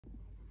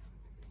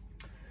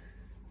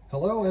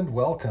Hello and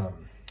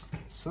welcome.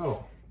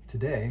 So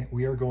today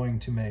we are going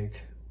to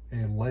make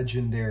a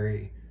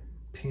legendary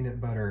peanut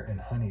butter and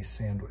honey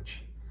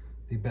sandwich.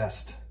 The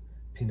best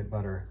peanut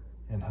butter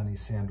and honey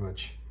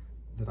sandwich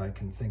that I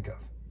can think of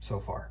so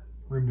far.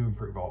 Room to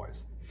improve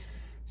always.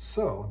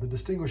 So the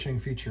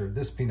distinguishing feature of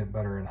this peanut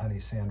butter and honey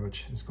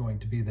sandwich is going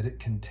to be that it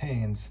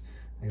contains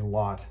a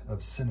lot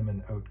of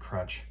cinnamon oat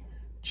crunch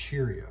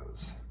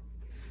Cheerios.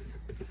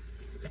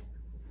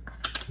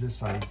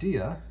 This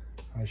idea,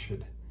 I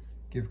should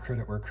give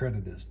credit where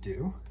credit is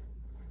due,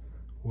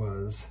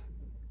 was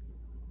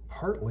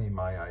partly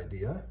my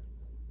idea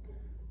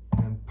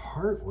and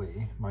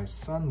partly my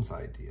son's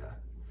idea,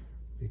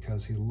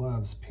 because he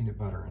loves peanut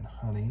butter and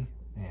honey,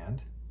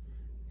 and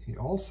he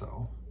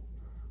also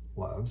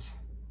loves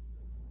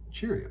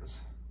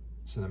Cheerios,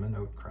 cinnamon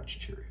oat crunch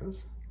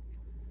Cheerios.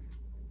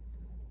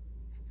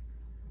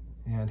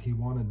 And he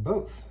wanted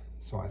both.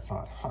 So I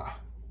thought,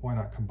 why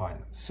not combine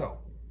them? So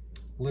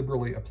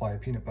liberally apply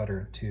peanut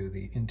butter to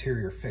the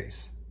interior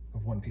face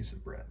of one piece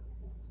of bread.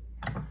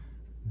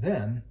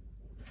 Then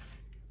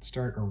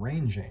start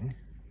arranging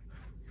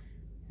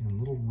in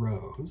little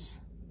rows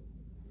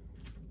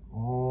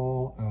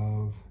all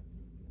of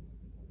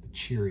the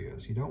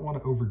Cheerios. You don't want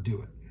to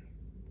overdo it.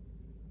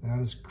 That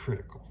is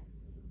critical.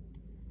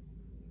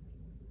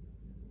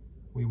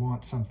 We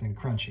want something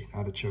crunchy,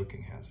 not a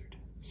choking hazard.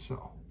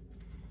 So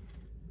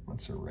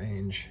let's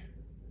arrange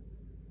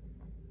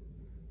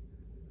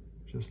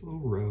just little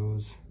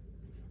rows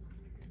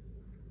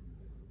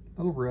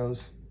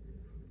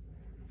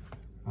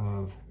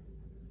of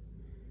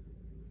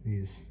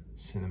these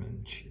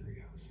cinnamon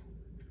Cheerios.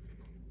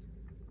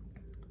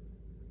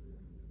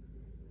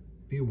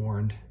 Be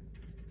warned,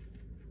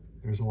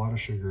 there's a lot of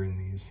sugar in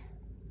these,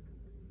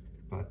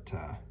 but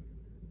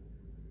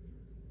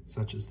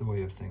such is the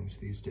way of things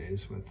these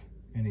days with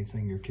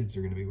anything your kids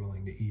are going to be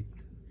willing to eat.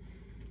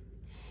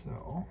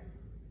 So,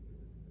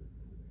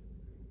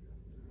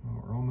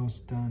 we're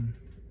almost done.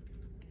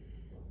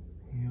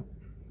 Yep.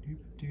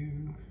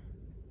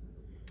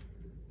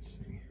 Let's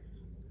see.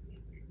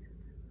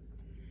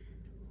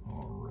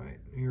 All right,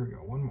 here we go.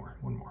 One more.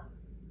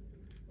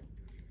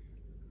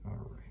 All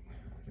right,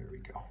 there we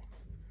go.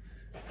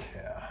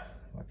 Yeah,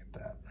 look at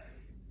that.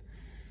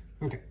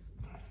 Okay.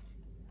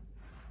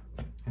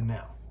 And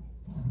now,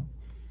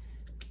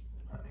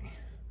 honey.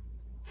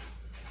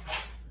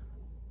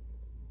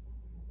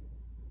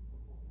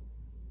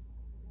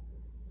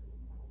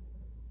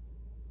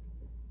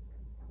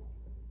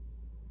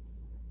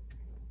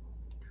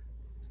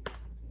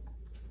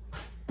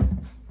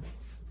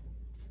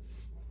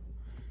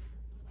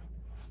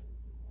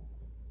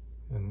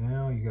 And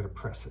now you got to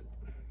press it.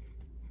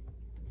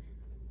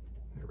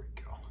 There we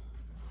go.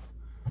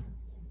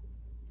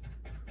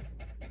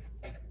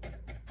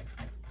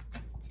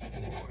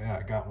 Oh, yeah,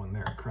 I got one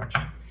there, crunched.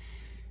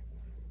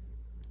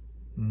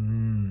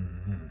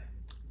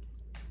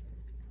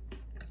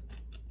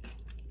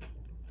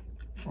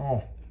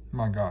 Oh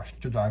my gosh,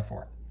 to die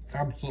for.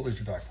 Absolutely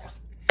to die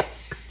for.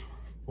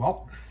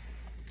 Well,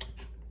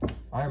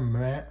 I'm a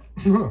man.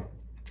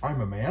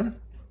 I'm a man,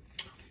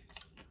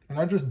 and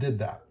I just did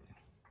that.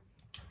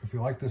 If you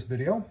like this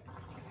video,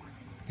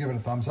 give it a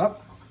thumbs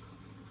up.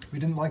 If you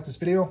didn't like this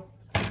video,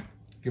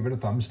 give it a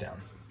thumbs down.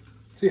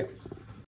 See ya.